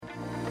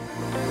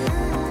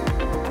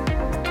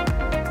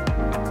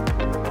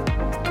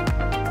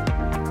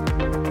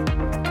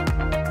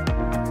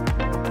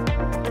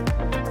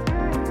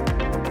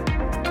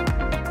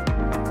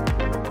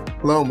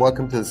Hello and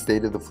welcome to the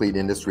State of the Fleet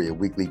Industry, a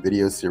weekly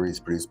video series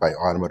produced by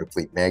Automotive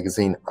Fleet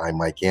Magazine. I'm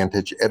Mike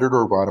Antich,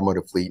 editor of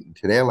Automotive Fleet, and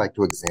today I'd like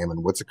to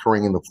examine what's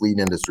occurring in the fleet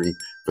industry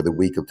for the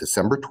week of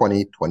December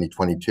 20,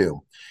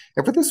 2022.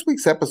 And for this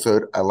week's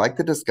episode, I'd like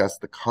to discuss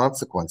the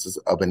consequences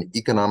of an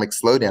economic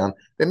slowdown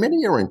that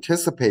many are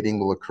anticipating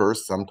will occur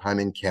sometime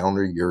in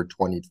calendar year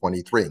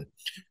 2023.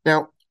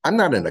 Now, I'm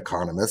not an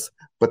economist,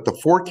 but the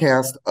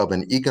forecast of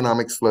an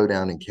economic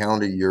slowdown in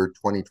calendar year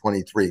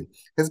 2023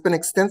 has been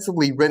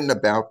extensively written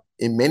about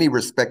in many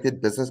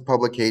respected business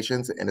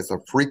publications and is a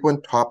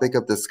frequent topic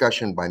of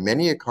discussion by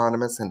many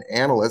economists and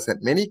analysts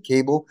at many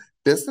cable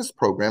business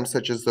programs,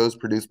 such as those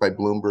produced by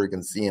Bloomberg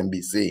and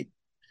CNBC.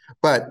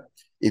 But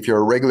if you're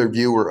a regular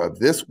viewer of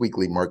this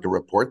weekly market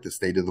report, The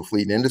State of the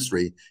Fleet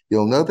Industry,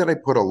 you'll know that I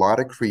put a lot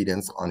of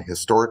credence on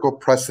historical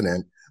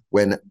precedent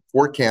when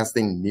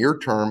forecasting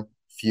near-term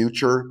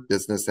future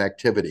business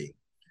activity.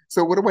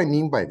 So what do I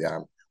mean by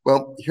that?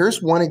 Well,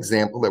 here's one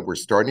example that we're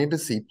starting to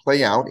see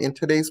play out in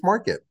today's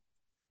market.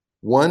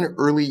 One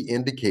early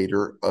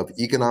indicator of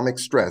economic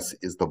stress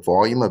is the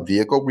volume of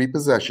vehicle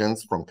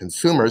repossessions from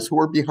consumers who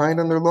are behind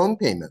on their loan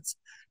payments.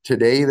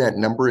 Today, that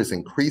number is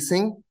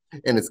increasing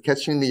and it's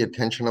catching the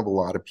attention of a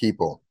lot of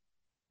people.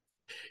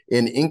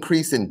 An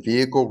increase in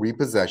vehicle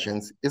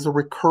repossessions is a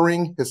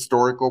recurring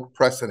historical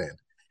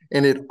precedent,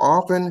 and it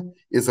often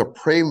is a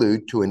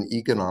prelude to an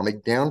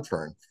economic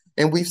downturn.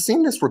 And we've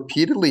seen this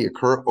repeatedly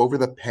occur over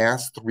the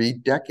past 3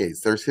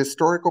 decades. There's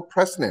historical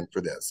precedent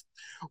for this.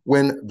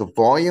 When the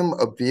volume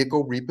of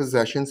vehicle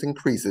repossessions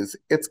increases,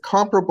 it's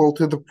comparable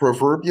to the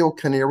proverbial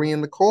canary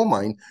in the coal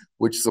mine,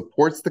 which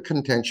supports the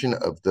contention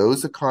of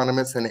those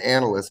economists and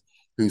analysts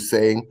who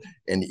say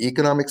an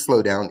economic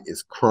slowdown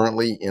is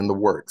currently in the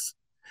works.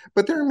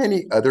 But there are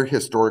many other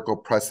historical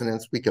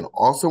precedents we can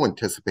also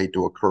anticipate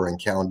to occur in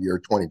calendar year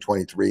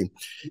 2023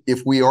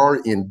 if we are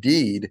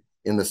indeed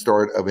in the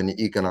start of an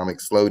economic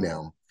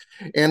slowdown.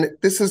 And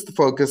this is the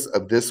focus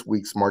of this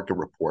week's market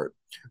report.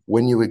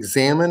 When you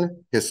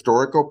examine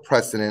historical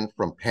precedent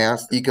from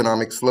past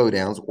economic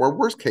slowdowns, or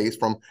worst case,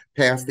 from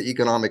past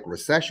economic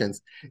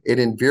recessions, it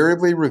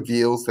invariably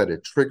reveals that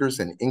it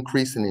triggers an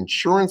increase in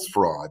insurance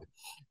fraud.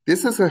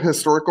 This is a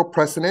historical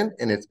precedent,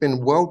 and it's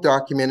been well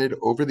documented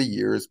over the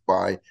years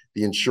by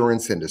the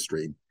insurance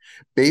industry.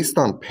 Based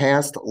on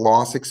past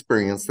loss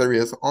experience, there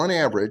is, on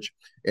average,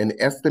 an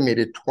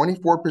estimated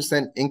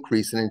 24%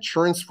 increase in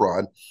insurance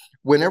fraud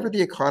whenever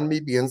the economy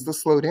begins to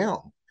slow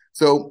down.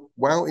 So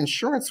while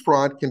insurance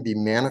fraud can be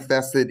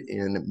manifested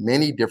in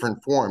many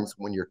different forms,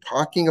 when you're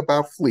talking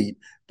about fleet,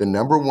 the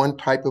number one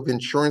type of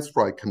insurance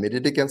fraud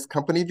committed against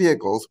company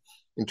vehicles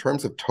in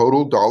terms of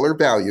total dollar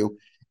value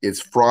is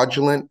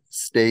fraudulent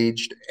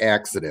staged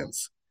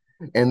accidents.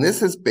 And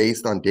this is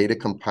based on data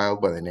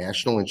compiled by the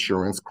National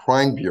Insurance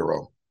Crime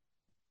Bureau.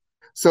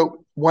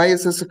 So why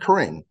is this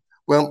occurring?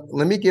 Well,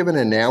 let me give an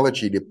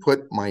analogy to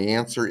put my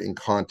answer in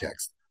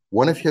context.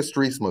 One of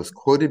history's most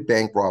quoted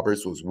bank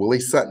robbers was Willie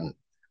Sutton.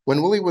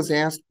 When Willie was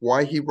asked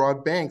why he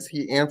robbed banks,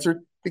 he answered,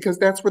 because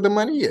that's where the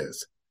money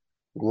is.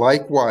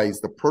 Likewise,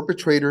 the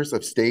perpetrators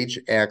of staged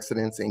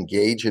accidents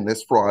engage in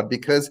this fraud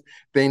because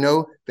they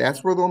know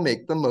that's where they'll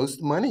make the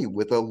most money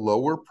with a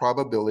lower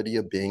probability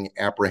of being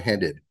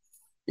apprehended.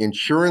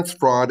 Insurance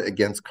fraud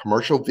against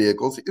commercial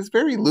vehicles is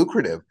very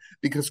lucrative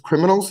because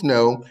criminals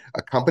know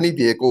a company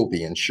vehicle will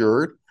be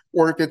insured,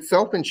 or if it's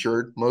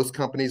self-insured, most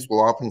companies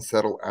will often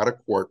settle out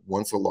of court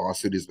once a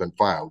lawsuit has been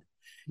filed.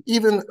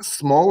 Even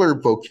smaller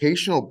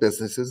vocational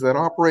businesses that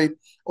operate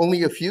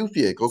only a few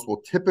vehicles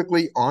will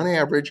typically, on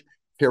average,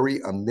 carry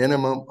a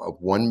minimum of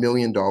 $1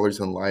 million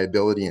in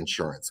liability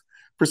insurance.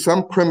 For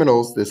some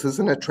criminals, this is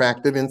an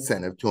attractive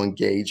incentive to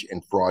engage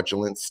in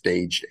fraudulent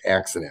staged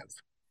accidents.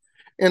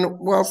 And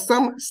while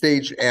some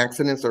staged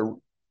accidents are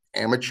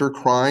amateur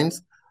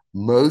crimes,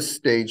 most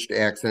staged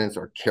accidents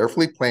are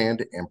carefully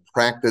planned and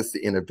practiced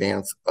in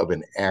advance of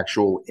an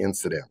actual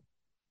incident.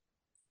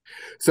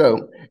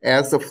 So,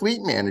 as a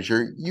fleet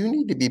manager, you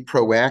need to be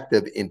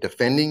proactive in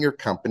defending your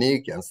company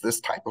against this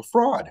type of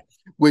fraud,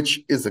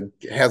 which has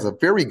a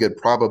very good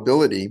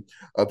probability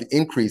of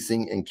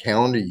increasing in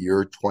calendar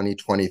year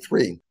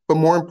 2023. But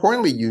more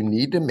importantly, you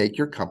need to make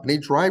your company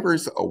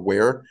drivers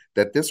aware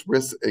that this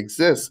risk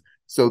exists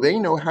so they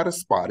know how to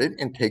spot it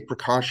and take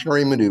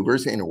precautionary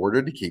maneuvers in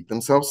order to keep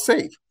themselves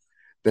safe.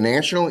 The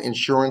National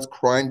Insurance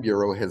Crime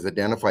Bureau has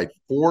identified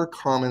 4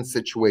 common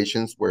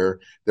situations where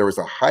there is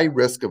a high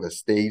risk of a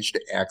staged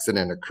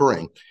accident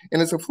occurring.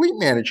 And as a fleet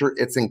manager,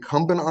 it's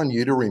incumbent on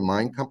you to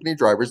remind company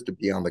drivers to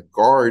be on the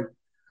guard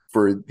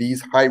for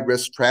these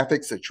high-risk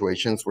traffic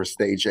situations where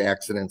staged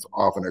accidents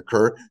often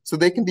occur so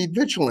they can be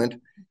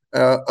vigilant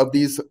of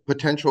these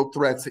potential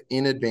threats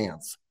in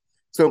advance.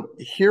 So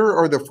here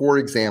are the 4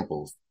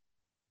 examples.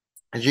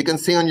 As you can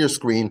see on your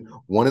screen,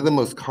 one of the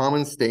most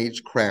common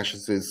staged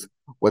crashes is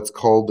what's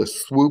called the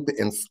swoop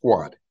and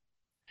squat.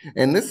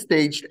 And this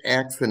staged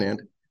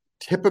accident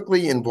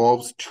typically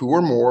involves 2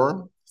 or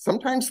more,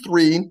 sometimes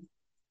 3,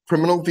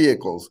 criminal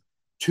vehicles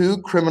Two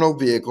criminal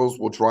vehicles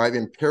will drive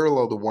in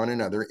parallel to one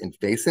another in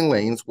facing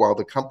lanes while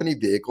the company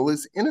vehicle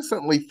is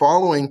innocently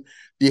following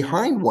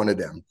behind one of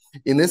them.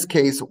 In this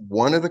case,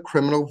 one of the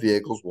criminal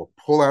vehicles will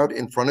pull out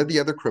in front of the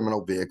other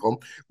criminal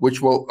vehicle,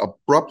 which will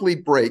abruptly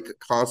brake,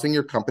 causing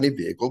your company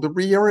vehicle to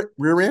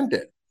rear-end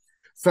it.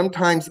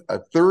 Sometimes a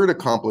third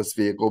accomplice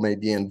vehicle may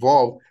be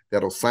involved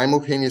that'll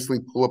simultaneously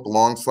pull up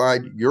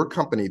alongside your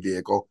company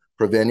vehicle,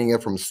 preventing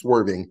it from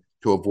swerving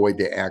to avoid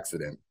the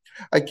accident.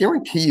 I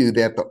guarantee you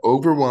that the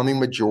overwhelming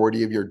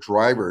majority of your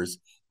drivers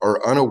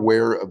are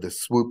unaware of the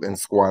swoop and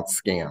squat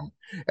scam.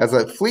 As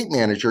a fleet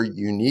manager,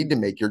 you need to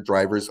make your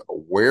drivers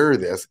aware of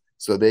this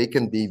so they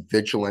can be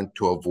vigilant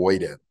to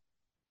avoid it.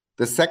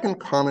 The second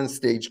common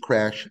stage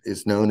crash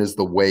is known as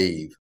the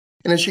wave.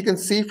 And as you can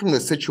see from the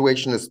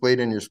situation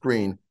displayed on your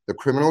screen, the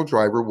criminal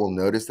driver will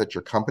notice that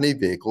your company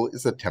vehicle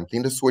is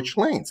attempting to switch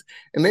lanes,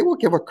 and they will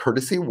give a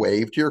courtesy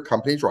wave to your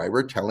company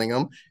driver telling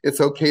them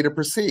it's okay to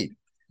proceed.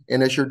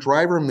 And as your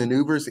driver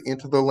maneuvers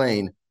into the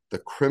lane, the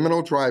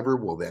criminal driver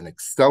will then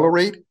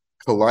accelerate,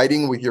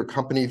 colliding with your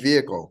company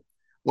vehicle.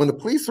 When the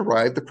police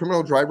arrive, the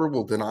criminal driver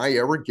will deny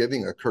ever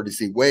giving a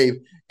courtesy wave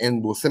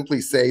and will simply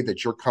say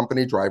that your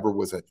company driver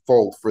was at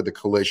fault for the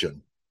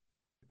collision.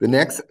 The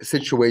next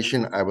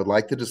situation I would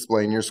like to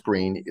display on your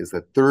screen is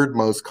the third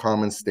most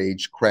common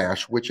stage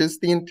crash, which is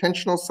the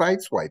intentional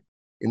sideswipe.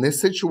 In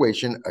this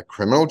situation, a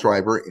criminal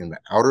driver in the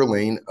outer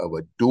lane of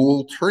a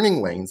dual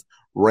turning lanes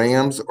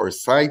rams or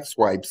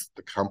sideswipes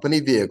the company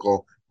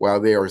vehicle while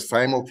they are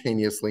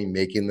simultaneously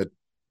making the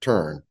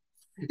turn.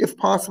 If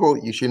possible,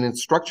 you should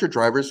instruct your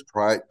drivers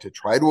to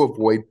try to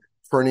avoid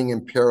turning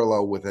in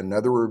parallel with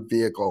another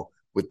vehicle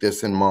with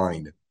this in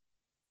mind.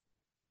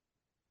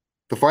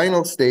 The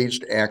final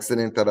staged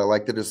accident that I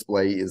like to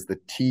display is the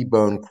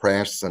T-bone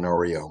crash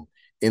scenario.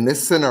 In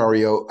this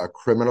scenario, a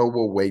criminal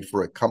will wait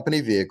for a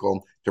company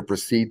vehicle to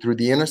proceed through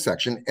the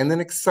intersection and then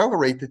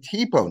accelerate to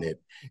T-bone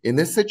it. In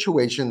this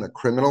situation, the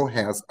criminal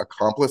has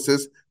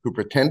accomplices who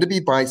pretend to be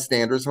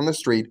bystanders on the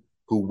street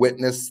who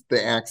witnessed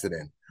the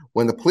accident.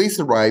 When the police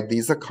arrive,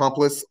 these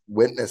accomplice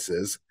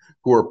witnesses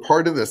who are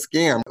part of the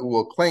scam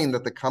will claim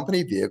that the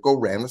company vehicle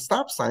ran the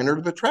stop sign or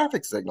the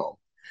traffic signal.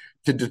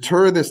 To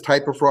deter this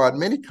type of fraud,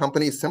 many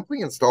companies simply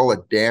install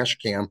a dash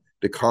cam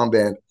to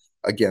combat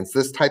against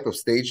this type of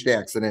staged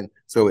accident,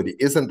 so it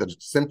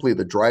isn't simply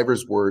the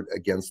driver's word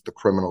against the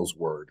criminal's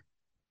word.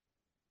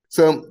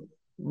 So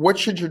what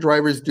should your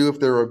drivers do if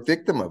they're a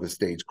victim of a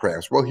staged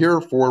crash? Well, here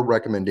are 4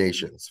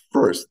 recommendations.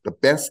 First, the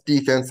best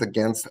defense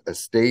against a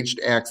staged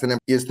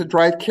accident is to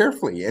drive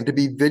carefully and to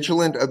be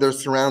vigilant of their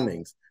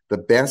surroundings. The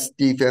best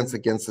defense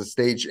against a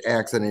staged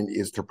accident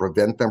is to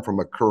prevent them from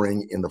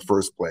occurring in the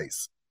first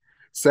place.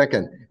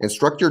 Second,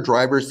 instruct your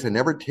drivers to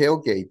never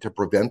tailgate to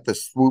prevent the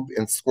swoop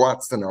and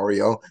squat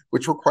scenario,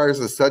 which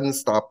requires a sudden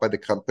stop by the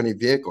company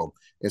vehicle.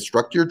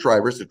 Instruct your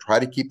drivers to try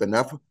to keep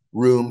enough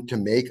room to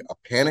make a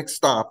panic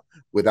stop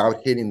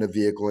without hitting the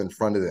vehicle in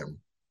front of them.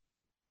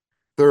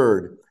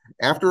 Third,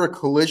 after a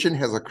collision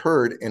has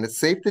occurred and it's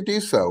safe to do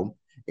so,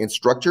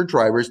 instruct your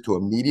drivers to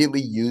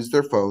immediately use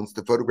their phones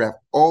to photograph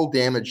all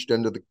damage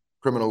done to the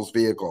criminal's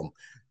vehicle.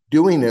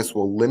 Doing this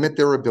will limit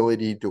their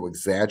ability to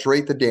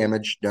exaggerate the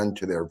damage done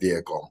to their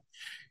vehicle.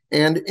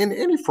 And in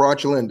any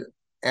fraudulent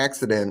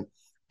accident,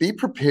 be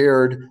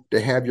prepared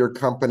to have your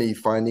company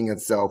finding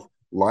itself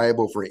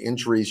liable for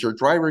injuries your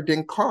driver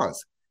didn't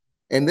cause.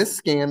 And this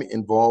scam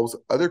involves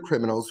other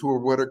criminals who are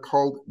what are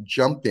called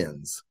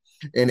jump-ins.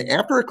 And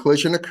after a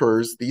collision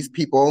occurs, these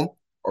people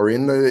are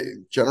in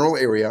the general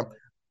area.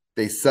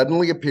 They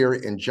suddenly appear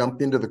and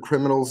jump into the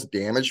criminal's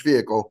damaged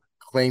vehicle,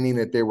 claiming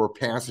that they were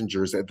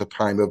passengers at the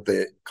time of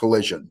the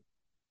collision.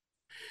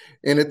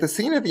 And at the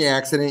scene of the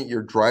accident,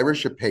 your driver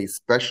should pay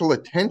special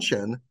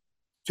attention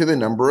to the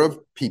number of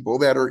people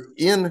that are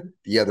in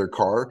the other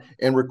car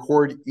and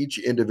record each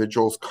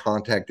individual's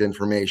contact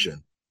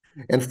information.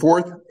 And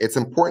fourth, it's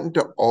important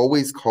to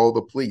always call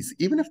the police.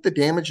 Even if the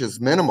damage is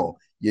minimal,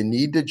 you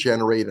need to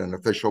generate an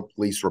official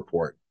police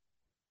report.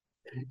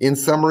 In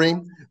summary,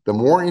 the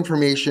more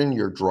information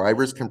your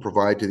drivers can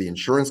provide to the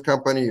insurance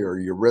company or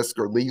your risk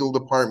or legal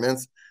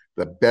departments,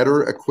 the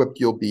better equipped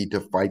you'll be to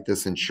fight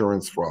this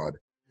insurance fraud.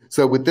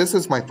 So with this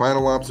as my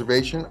final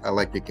observation, I'd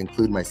like to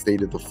conclude my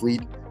State of the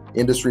Fleet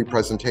industry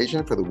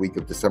presentation for the week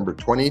of December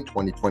 20,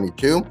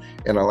 2022,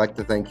 and I'd like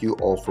to thank you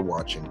all for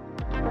watching.